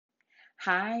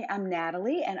Hi, I'm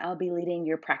Natalie, and I'll be leading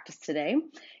your practice today.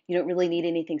 You don't really need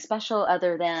anything special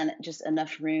other than just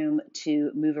enough room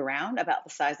to move around, about the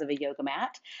size of a yoga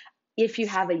mat. If you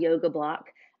have a yoga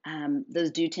block, those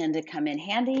do tend to come in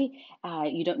handy.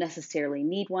 You don't necessarily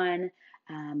need one,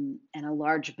 and a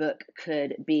large book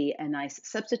could be a nice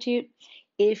substitute.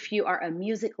 If you are a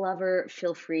music lover,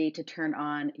 feel free to turn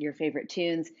on your favorite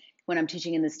tunes. When I'm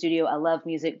teaching in the studio, I love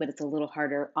music, but it's a little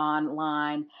harder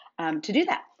online to do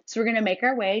that. So we're going to make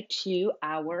our way to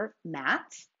our mat,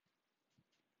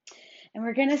 and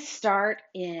we're going to start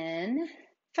in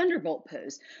Thunderbolt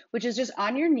pose, which is just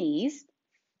on your knees.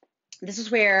 This is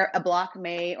where a block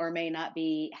may or may not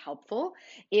be helpful.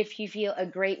 If you feel a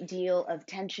great deal of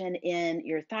tension in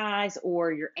your thighs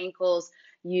or your ankles,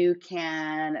 you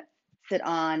can sit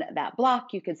on that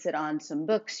block. You could sit on some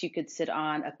books. You could sit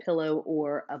on a pillow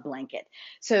or a blanket.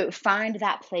 So find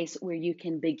that place where you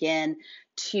can begin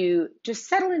to just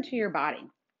settle into your body.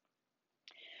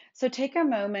 So take a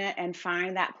moment and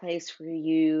find that place where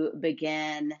you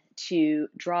begin to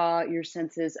draw your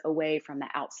senses away from the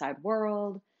outside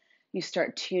world. You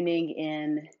start tuning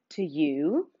in to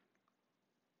you.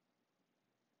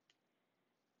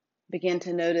 Begin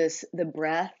to notice the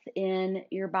breath in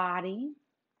your body.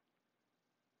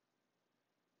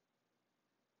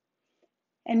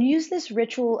 And use this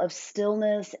ritual of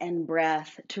stillness and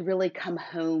breath to really come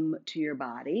home to your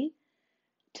body,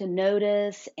 to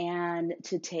notice and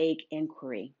to take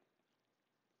inquiry.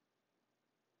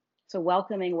 So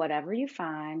welcoming whatever you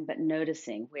find, but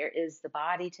noticing, where is the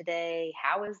body today?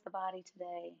 How is the body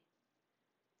today?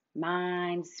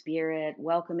 Mind, spirit,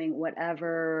 welcoming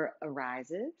whatever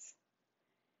arises.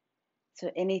 So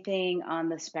anything on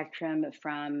the spectrum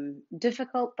from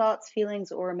difficult thoughts,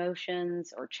 feelings, or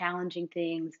emotions, or challenging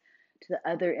things, to the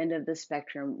other end of the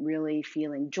spectrum, really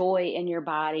feeling joy in your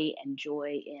body and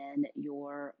joy in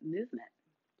your movement.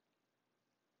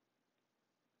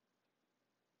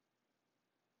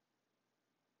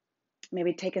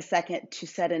 Maybe take a second to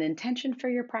set an intention for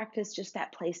your practice, just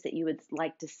that place that you would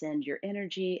like to send your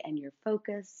energy and your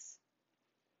focus.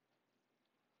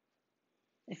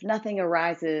 If nothing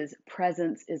arises,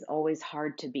 presence is always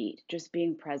hard to beat. Just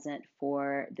being present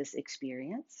for this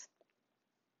experience.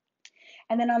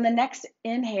 And then on the next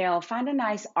inhale, find a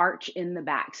nice arch in the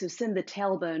back. So send the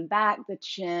tailbone back, the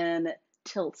chin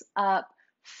tilts up,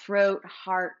 throat,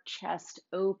 heart, chest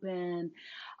open.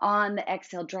 On the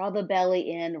exhale, draw the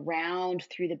belly in, round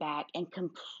through the back, and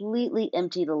completely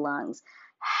empty the lungs.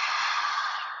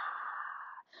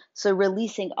 So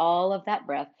releasing all of that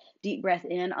breath. Deep breath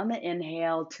in on the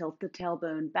inhale, tilt the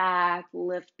tailbone back,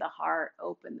 lift the heart,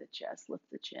 open the chest, lift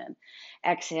the chin.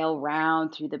 Exhale,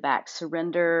 round through the back,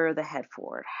 surrender the head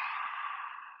forward.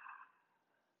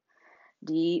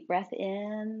 Deep breath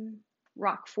in,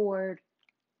 rock forward.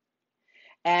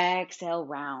 Exhale,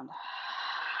 round.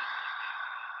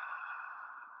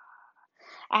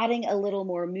 Adding a little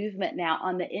more movement now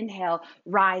on the inhale,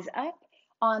 rise up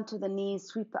onto the knees,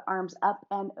 sweep the arms up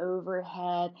and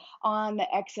overhead. On the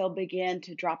exhale, begin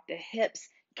to drop the hips,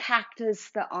 cactus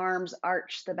the arms,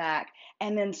 arch the back,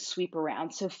 and then sweep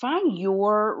around. So find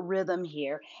your rhythm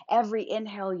here. Every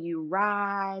inhale, you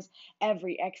rise.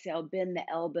 Every exhale, bend the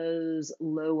elbows,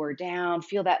 lower down.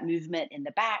 Feel that movement in the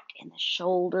back, in the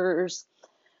shoulders,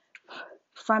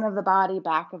 front of the body,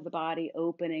 back of the body,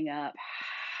 opening up.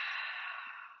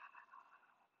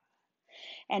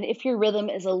 And if your rhythm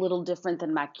is a little different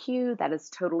than my cue, that is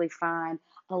totally fine.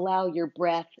 Allow your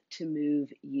breath to move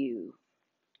you.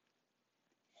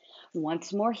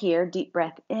 Once more here, deep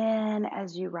breath in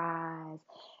as you rise.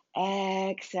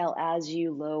 Exhale as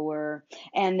you lower.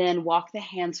 And then walk the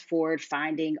hands forward,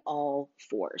 finding all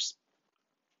fours.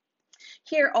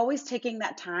 Here, always taking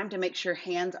that time to make sure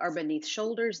hands are beneath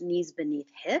shoulders, knees beneath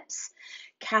hips.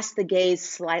 Cast the gaze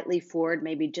slightly forward,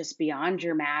 maybe just beyond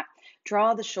your mat.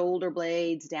 Draw the shoulder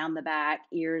blades down the back,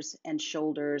 ears and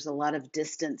shoulders, a lot of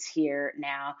distance here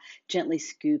now. Gently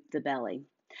scoop the belly.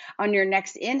 On your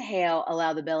next inhale,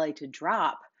 allow the belly to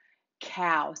drop.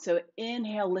 Cow. So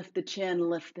inhale, lift the chin,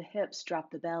 lift the hips,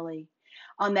 drop the belly.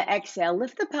 On the exhale,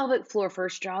 lift the pelvic floor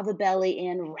first, draw the belly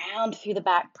in, round through the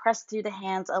back, press through the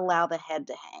hands, allow the head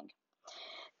to hang.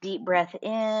 Deep breath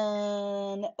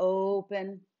in,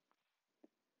 open.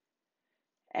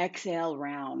 Exhale,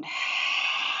 round.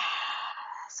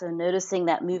 So noticing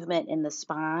that movement in the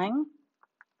spine.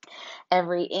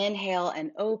 Every inhale,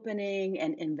 an opening,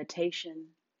 an invitation.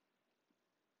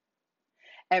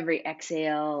 Every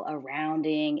exhale, a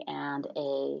rounding and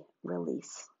a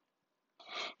release.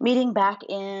 Meeting back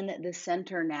in the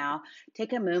center now,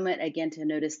 take a moment again to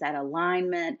notice that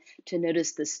alignment, to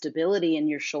notice the stability in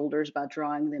your shoulders by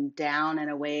drawing them down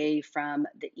and away from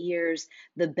the ears.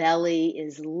 The belly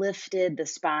is lifted, the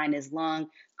spine is long,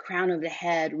 crown of the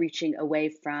head reaching away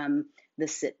from the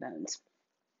sit bones.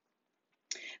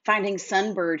 Finding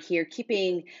sunbird here,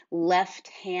 keeping left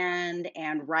hand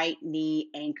and right knee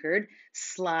anchored.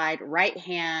 Slide right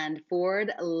hand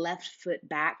forward, left foot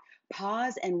back.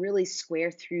 Pause and really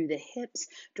square through the hips.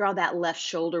 Draw that left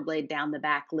shoulder blade down the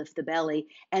back, lift the belly,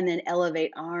 and then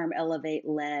elevate arm, elevate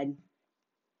leg.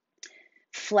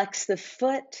 Flex the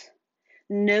foot.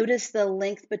 Notice the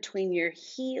length between your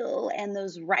heel and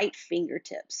those right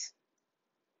fingertips.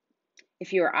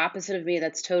 If you are opposite of me,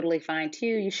 that's totally fine too.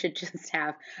 You should just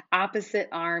have opposite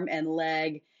arm and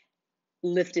leg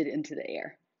lifted into the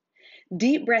air.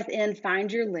 Deep breath in,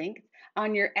 find your length.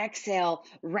 On your exhale,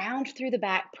 round through the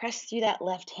back, press through that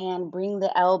left hand, bring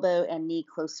the elbow and knee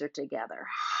closer together.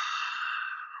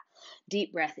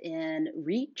 Deep breath in,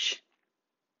 reach.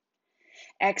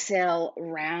 Exhale,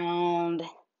 round,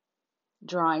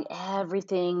 drawing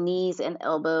everything, knees and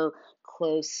elbow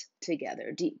close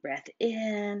together. Deep breath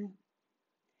in.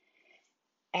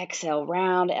 Exhale,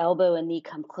 round, elbow and knee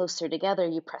come closer together.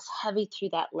 You press heavy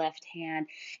through that left hand.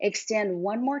 Extend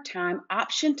one more time.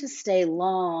 Option to stay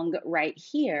long right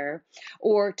here,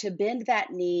 or to bend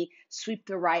that knee, sweep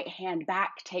the right hand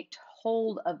back, take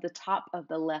hold of the top of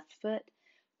the left foot,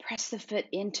 press the foot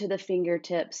into the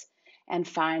fingertips, and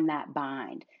find that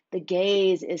bind. The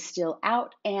gaze is still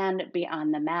out and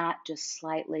beyond the mat, just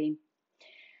slightly.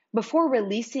 Before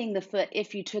releasing the foot,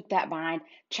 if you took that bind,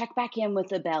 check back in with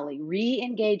the belly.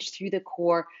 Re-engage through the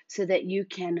core so that you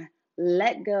can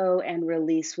let go and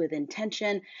release with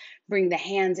intention. Bring the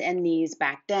hands and knees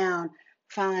back down.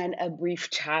 Find a brief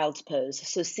child's pose.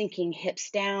 So sinking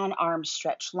hips down, arms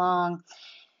stretched long.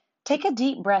 Take a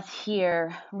deep breath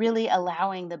here, really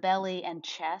allowing the belly and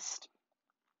chest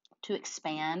to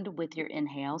expand with your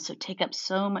inhale. So take up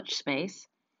so much space.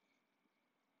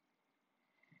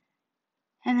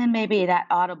 And then maybe that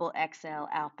audible exhale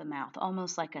out the mouth,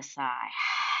 almost like a sigh.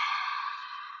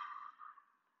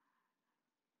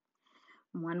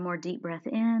 One more deep breath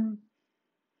in.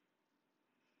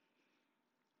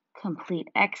 Complete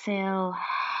exhale.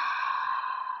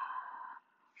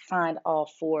 Find all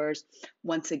fours.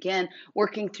 Once again,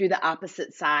 working through the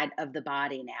opposite side of the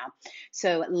body now.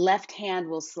 So left hand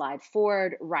will slide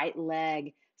forward, right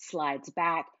leg slides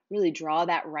back. Really draw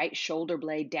that right shoulder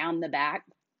blade down the back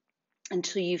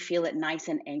until you feel it nice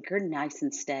and anchored, nice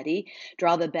and steady.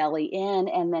 Draw the belly in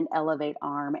and then elevate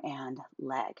arm and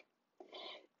leg.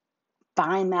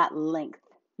 Find that length.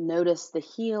 Notice the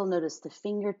heel, notice the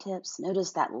fingertips,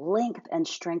 notice that length and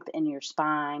strength in your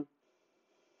spine.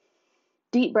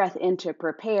 Deep breath in to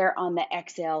prepare. On the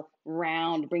exhale,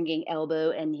 round, bringing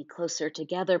elbow and knee closer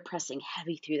together, pressing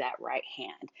heavy through that right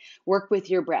hand. Work with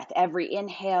your breath. Every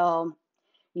inhale,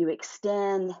 you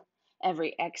extend.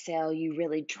 Every exhale, you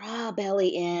really draw belly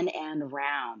in and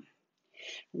round.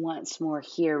 Once more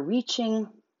here, reaching.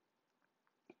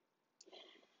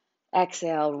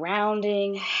 Exhale,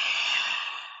 rounding.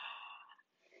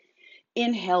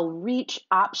 Inhale, reach.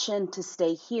 Option to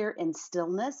stay here in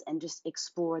stillness and just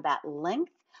explore that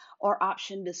length, or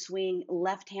option to swing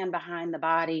left hand behind the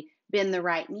body, bend the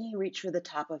right knee, reach for the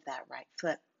top of that right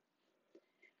foot.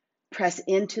 Press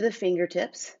into the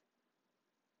fingertips.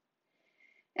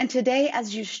 And today,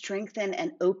 as you strengthen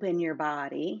and open your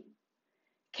body,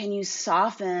 can you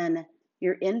soften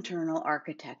your internal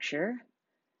architecture,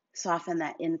 soften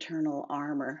that internal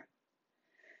armor?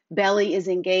 Belly is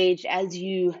engaged as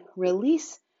you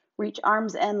release. Reach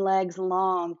arms and legs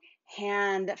long.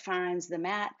 Hand finds the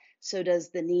mat. So does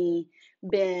the knee.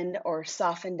 Bend or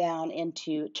soften down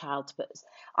into child's pose.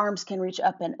 Arms can reach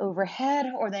up and overhead,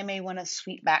 or they may want to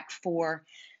sweep back for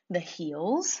the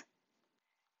heels.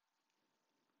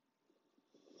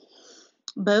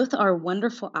 Both are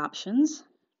wonderful options.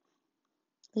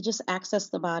 They just access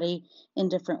the body in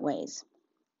different ways.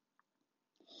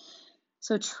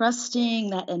 So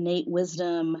trusting that innate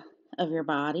wisdom of your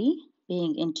body,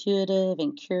 being intuitive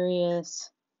and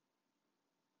curious,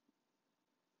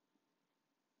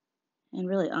 and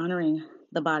really honoring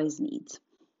the body's needs.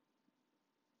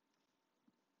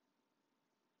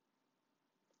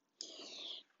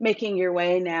 Making your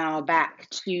way now back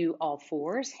to all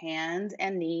fours, hands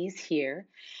and knees here.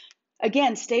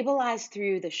 Again, stabilize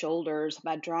through the shoulders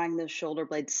by drawing those shoulder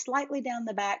blades slightly down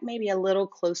the back, maybe a little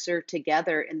closer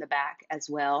together in the back as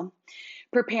well.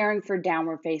 Preparing for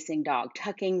downward facing dog,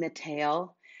 tucking the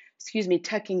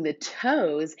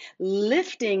toes,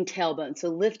 lifting tailbone. So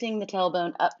lifting the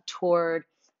tailbone up toward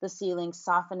the ceiling,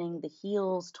 softening the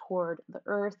heels toward the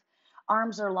earth.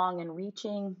 Arms are long and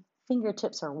reaching.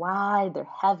 Fingertips are wide, they're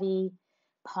heavy.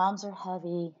 Palms are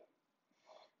heavy.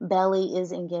 Belly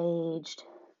is engaged.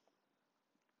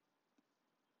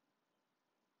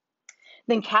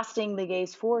 Then casting the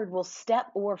gaze forward, we'll step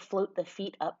or float the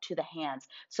feet up to the hands.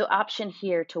 So option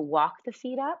here to walk the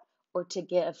feet up or to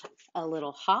give a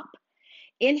little hop.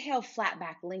 Inhale, flat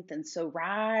back, lengthen. So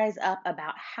rise up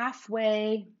about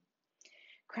halfway.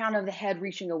 Crown of the head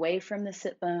reaching away from the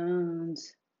sit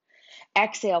bones.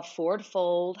 Exhale, forward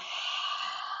fold.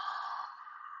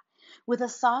 With a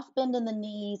soft bend in the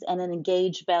knees and an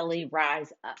engaged belly,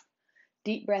 rise up.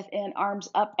 Deep breath in, arms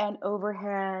up and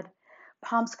overhead.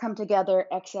 Palms come together,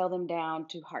 exhale them down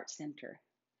to heart center.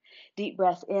 Deep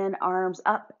breath in, arms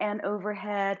up and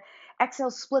overhead.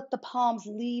 Exhale, split the palms,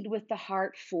 lead with the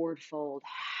heart, forward fold.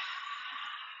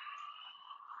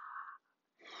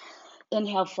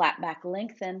 Inhale, flat back,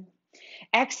 lengthen.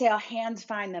 Exhale, hands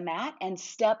find the mat and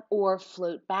step or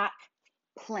float back.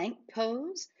 Plank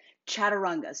pose,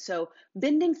 chaturanga. So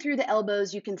bending through the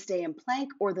elbows, you can stay in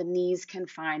plank or the knees can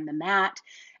find the mat.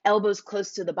 Elbows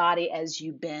close to the body as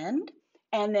you bend.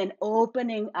 And then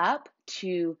opening up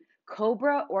to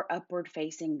cobra or upward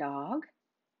facing dog.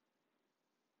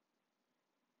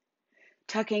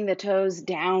 Tucking the toes,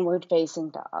 downward facing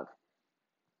dog.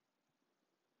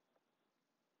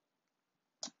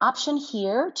 Option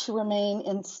here to remain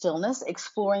in stillness,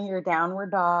 exploring your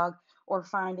downward dog or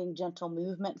finding gentle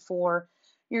movement for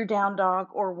your down dog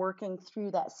or working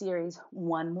through that series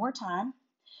one more time.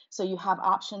 So you have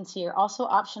options here. Also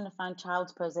option to find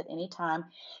child's pose at any time.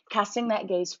 Casting that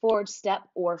gaze forward, step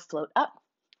or float up.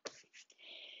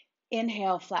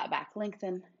 Inhale, flat back,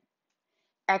 lengthen.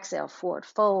 Exhale, forward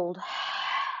fold.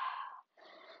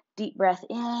 Deep breath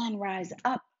in, rise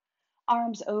up,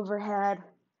 arms overhead.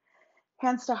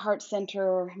 Hands to heart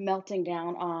center, melting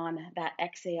down on that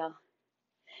exhale.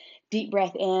 Deep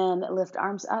breath in, lift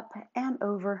arms up and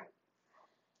over.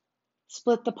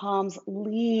 Split the palms,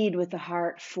 lead with the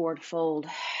heart, forward fold.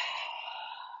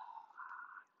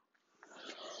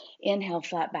 Inhale,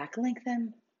 flat back,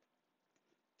 lengthen.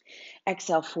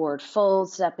 Exhale, forward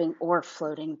fold, stepping or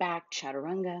floating back,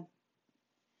 chaturanga.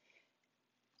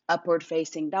 Upward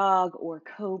facing dog or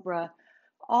cobra.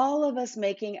 All of us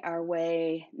making our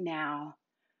way now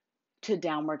to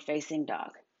downward facing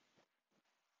dog.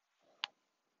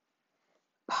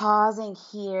 Pausing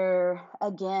here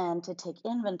again to take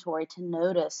inventory, to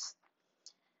notice.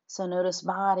 So notice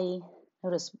body,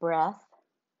 notice breath.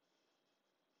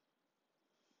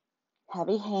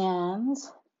 Heavy hands,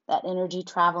 that energy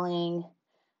traveling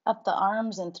up the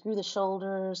arms and through the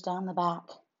shoulders, down the back.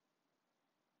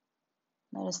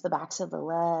 Notice the backs of the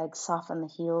legs, soften the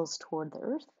heels toward the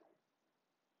earth.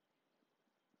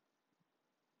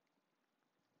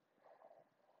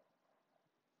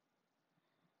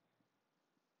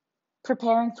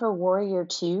 Preparing for warrior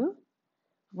two.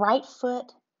 Right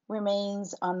foot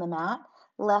remains on the mat.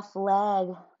 Left leg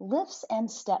lifts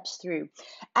and steps through.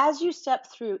 As you step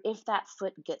through, if that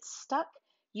foot gets stuck,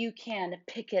 you can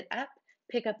pick it up,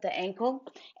 pick up the ankle,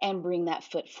 and bring that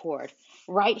foot forward.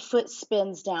 Right foot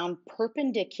spins down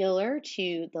perpendicular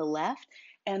to the left,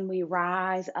 and we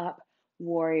rise up,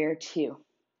 warrior two.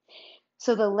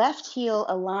 So the left heel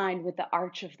aligned with the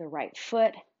arch of the right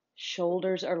foot.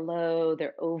 Shoulders are low,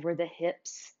 they're over the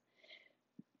hips.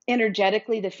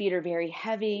 Energetically, the feet are very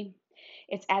heavy.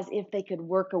 It's as if they could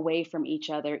work away from each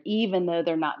other, even though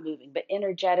they're not moving. But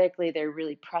energetically, they're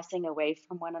really pressing away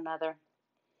from one another.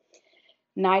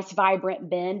 Nice, vibrant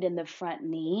bend in the front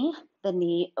knee, the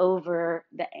knee over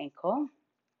the ankle.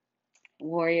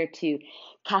 Warrior two.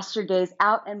 Cast your gaze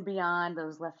out and beyond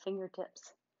those left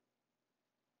fingertips.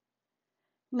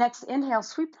 Next, inhale,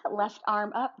 sweep that left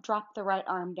arm up, drop the right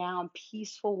arm down.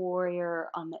 Peaceful warrior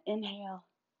on the inhale.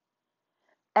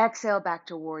 Exhale, back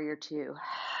to warrior two.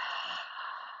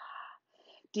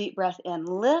 Deep breath in,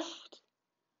 lift.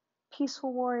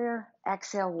 Peaceful warrior.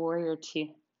 Exhale, warrior two.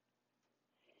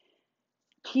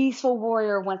 Peaceful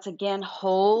warrior, once again,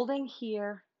 holding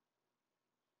here.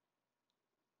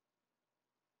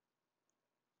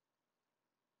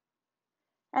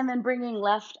 And then bringing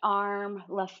left arm,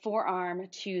 left forearm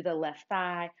to the left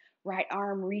thigh. Right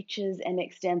arm reaches and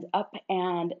extends up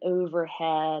and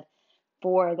overhead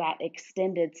for that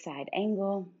extended side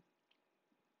angle.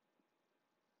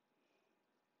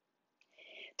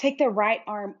 Take the right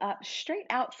arm up, straight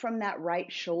out from that right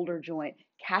shoulder joint.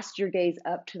 Cast your gaze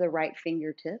up to the right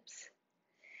fingertips.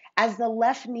 As the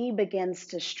left knee begins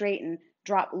to straighten,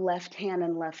 drop left hand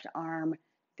and left arm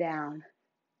down.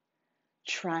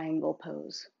 Triangle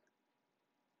pose.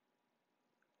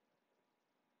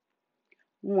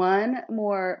 One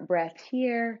more breath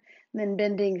here, then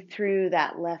bending through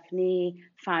that left knee,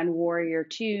 find warrior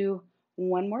two.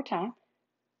 One more time.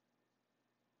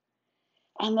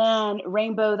 And then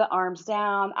rainbow the arms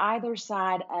down either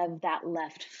side of that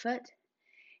left foot.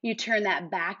 You turn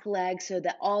that back leg so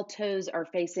that all toes are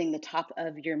facing the top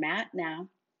of your mat now.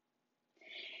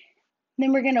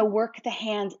 Then we're going to work the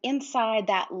hands inside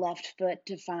that left foot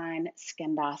to find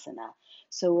Skandasana.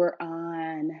 So we're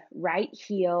on right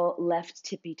heel, left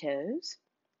tippy toes.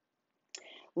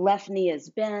 Left knee is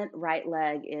bent, right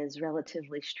leg is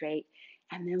relatively straight.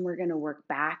 And then we're going to work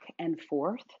back and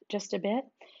forth just a bit.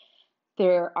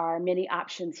 There are many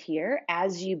options here.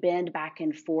 As you bend back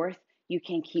and forth, you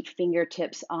can keep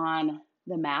fingertips on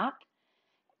the mat,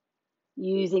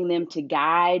 using them to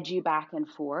guide you back and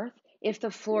forth. If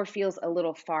the floor feels a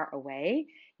little far away,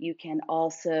 you can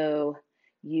also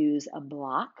use a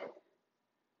block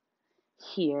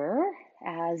here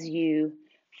as you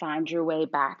find your way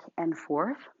back and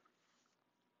forth.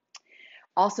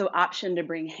 Also, option to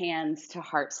bring hands to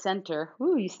heart center.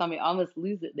 Ooh, you saw me almost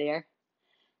lose it there.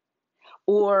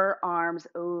 Or arms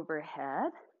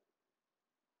overhead.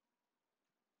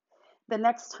 The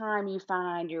next time you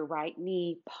find your right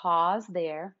knee, pause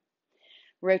there.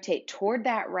 Rotate toward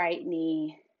that right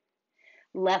knee.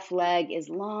 Left leg is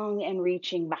long and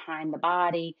reaching behind the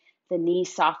body. The knee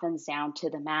softens down to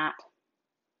the mat.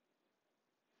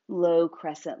 Low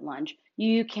crescent lunge.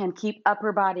 You can keep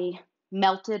upper body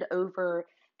melted over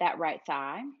that right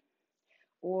thigh,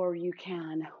 or you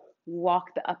can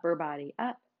walk the upper body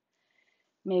up.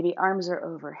 Maybe arms are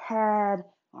overhead,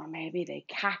 or maybe they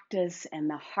cactus and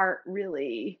the heart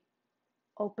really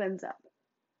opens up.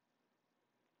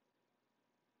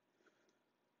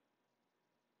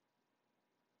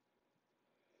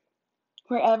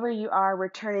 Wherever you are,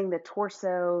 returning the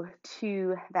torso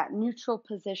to that neutral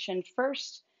position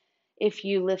first. If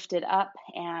you lifted up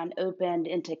and opened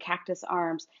into cactus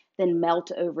arms, then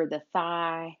melt over the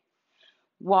thigh.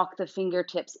 Walk the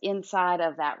fingertips inside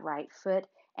of that right foot,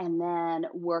 and then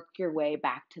work your way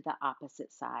back to the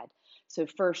opposite side. So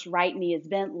first, right knee is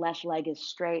bent, left leg is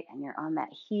straight, and you're on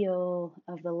that heel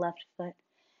of the left foot.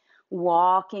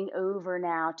 Walking over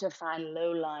now to find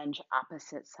low lunge,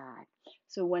 opposite side.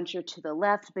 So once you're to the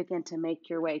left, begin to make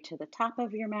your way to the top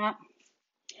of your mat.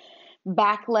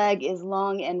 Back leg is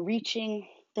long and reaching,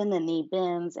 then the knee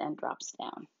bends and drops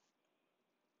down.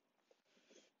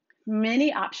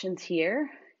 Many options here.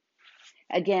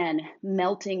 Again,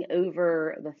 melting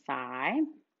over the thigh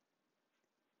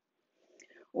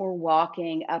or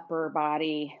walking upper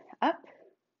body up.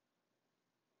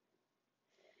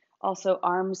 Also,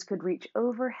 arms could reach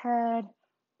overhead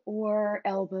or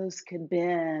elbows could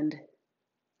bend,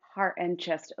 heart and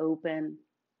chest open,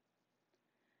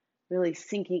 really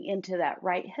sinking into that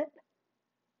right hip.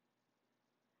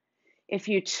 If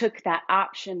you took that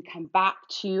option, come back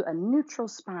to a neutral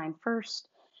spine first.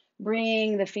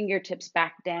 Bring the fingertips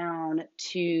back down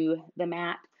to the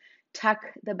mat. Tuck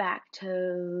the back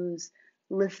toes.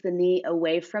 Lift the knee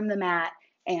away from the mat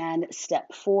and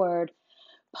step forward.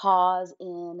 Pause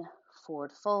in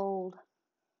forward fold.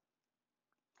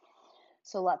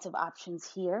 So lots of options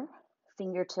here.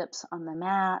 Fingertips on the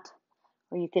mat,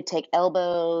 or you could take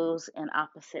elbows in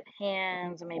opposite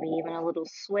hands, maybe even a little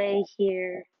sway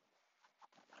here.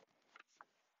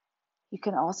 You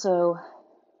can also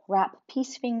wrap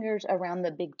peace fingers around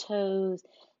the big toes.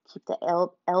 Keep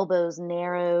the elbows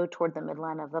narrow toward the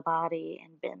midline of the body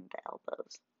and bend the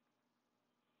elbows.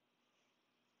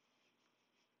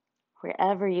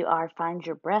 Wherever you are, find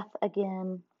your breath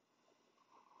again.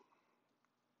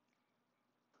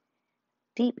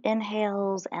 Deep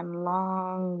inhales and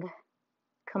long,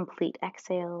 complete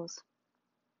exhales.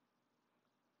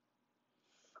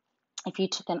 If you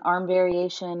took an arm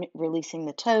variation, releasing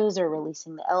the toes or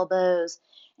releasing the elbows,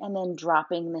 and then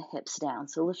dropping the hips down.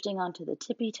 So lifting onto the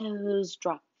tippy toes,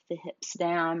 drop the hips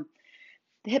down.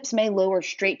 The hips may lower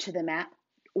straight to the mat,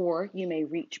 or you may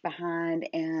reach behind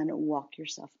and walk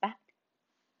yourself back.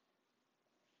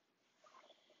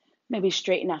 Maybe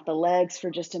straighten out the legs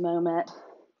for just a moment.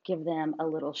 Give them a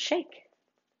little shake.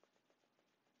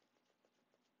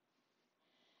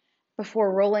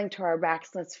 Before rolling to our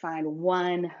backs, let's find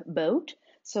one boat.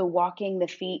 So walking the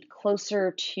feet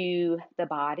closer to the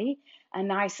body, a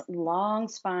nice long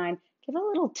spine. Give a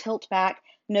little tilt back.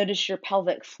 Notice your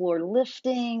pelvic floor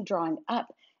lifting, drawing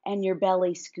up, and your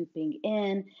belly scooping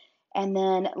in. And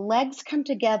then legs come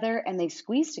together and they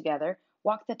squeeze together.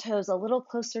 Walk the toes a little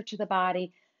closer to the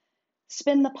body.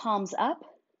 Spin the palms up.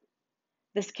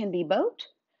 This can be boat,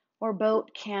 or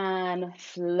boat can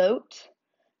float.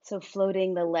 So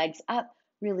floating the legs up,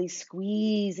 really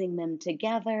squeezing them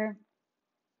together.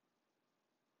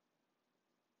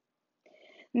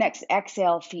 Next,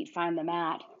 exhale, feet find the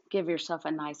mat. Give yourself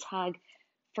a nice hug.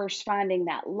 First, finding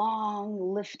that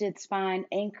long, lifted spine,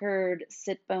 anchored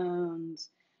sit bones,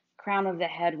 crown of the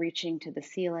head reaching to the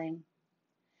ceiling.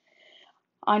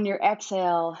 On your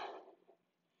exhale,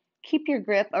 keep your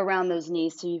grip around those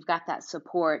knees so you've got that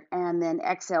support, and then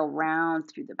exhale, round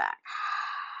through the back.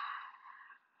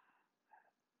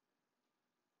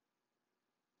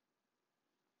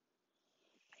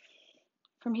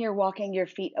 From here, walking your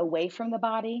feet away from the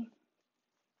body,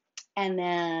 and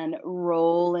then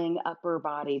rolling upper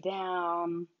body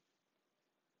down.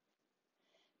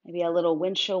 Maybe a little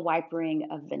windshield wipering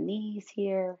of the knees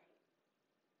here,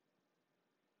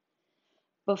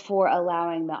 before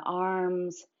allowing the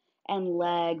arms and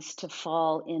legs to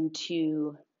fall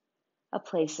into a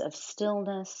place of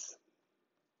stillness.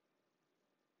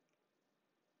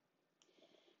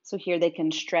 So here they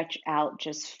can stretch out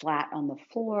just flat on the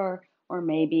floor, or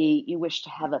maybe you wish to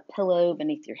have a pillow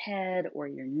beneath your head or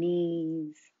your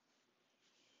knees.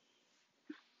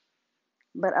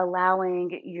 But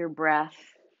allowing your breath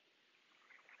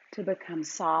to become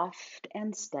soft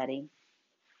and steady,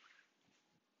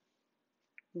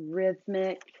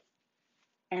 rhythmic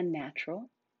and natural.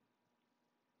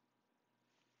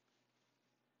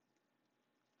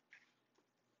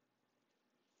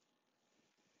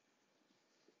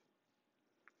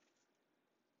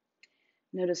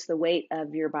 Notice the weight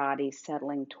of your body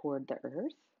settling toward the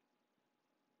earth.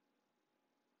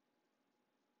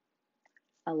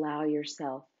 Allow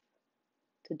yourself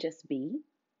to just be.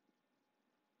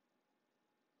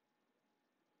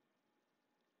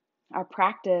 Our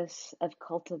practice of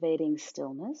cultivating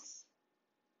stillness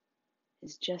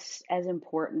is just as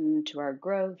important to our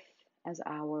growth as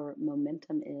our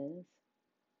momentum is.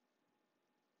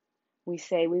 We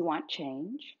say we want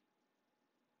change,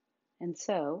 and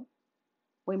so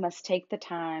we must take the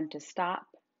time to stop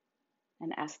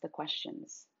and ask the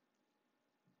questions.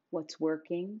 What's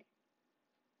working?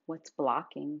 What's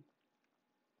blocking?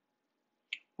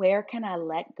 Where can I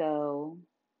let go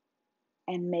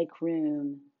and make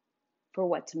room for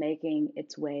what's making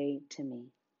its way to me?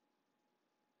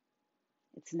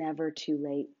 It's never too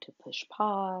late to push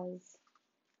pause,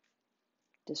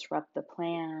 disrupt the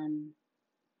plan,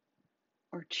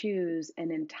 or choose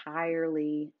an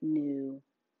entirely new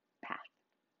path.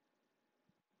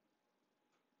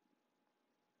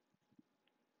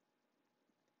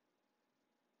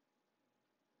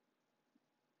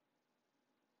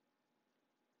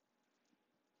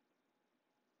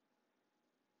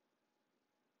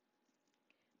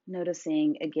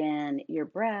 Noticing again your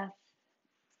breath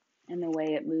and the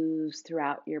way it moves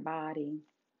throughout your body.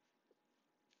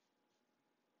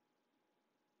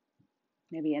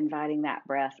 Maybe inviting that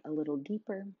breath a little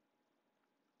deeper.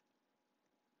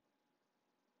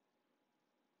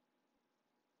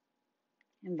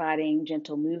 Inviting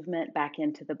gentle movement back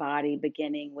into the body,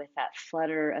 beginning with that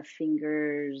flutter of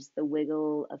fingers, the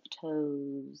wiggle of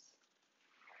toes.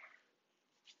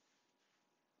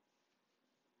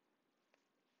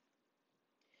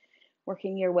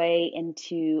 Working your way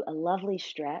into a lovely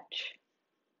stretch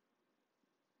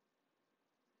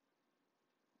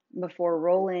before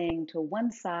rolling to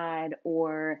one side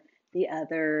or the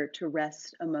other to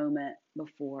rest a moment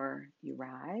before you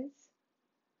rise.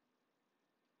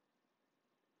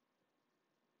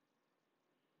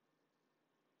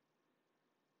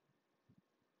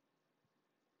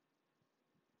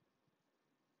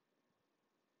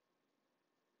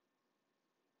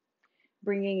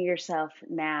 Bringing yourself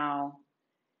now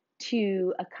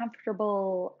to a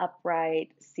comfortable,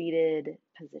 upright, seated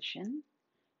position.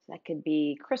 So that could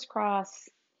be crisscross,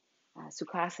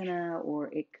 Sukhasana,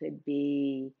 or it could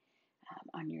be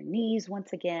on your knees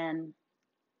once again.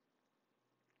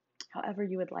 However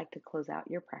you would like to close out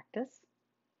your practice.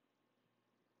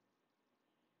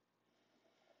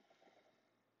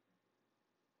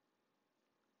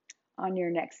 On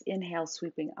your next inhale,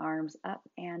 sweeping arms up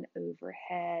and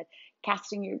overhead,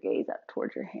 casting your gaze up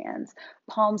towards your hands.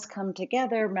 Palms come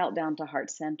together, melt down to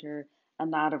heart center, a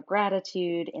nod of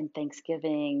gratitude and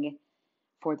thanksgiving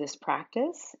for this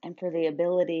practice and for the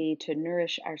ability to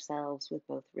nourish ourselves with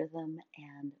both rhythm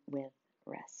and with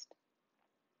rest.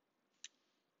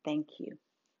 Thank you.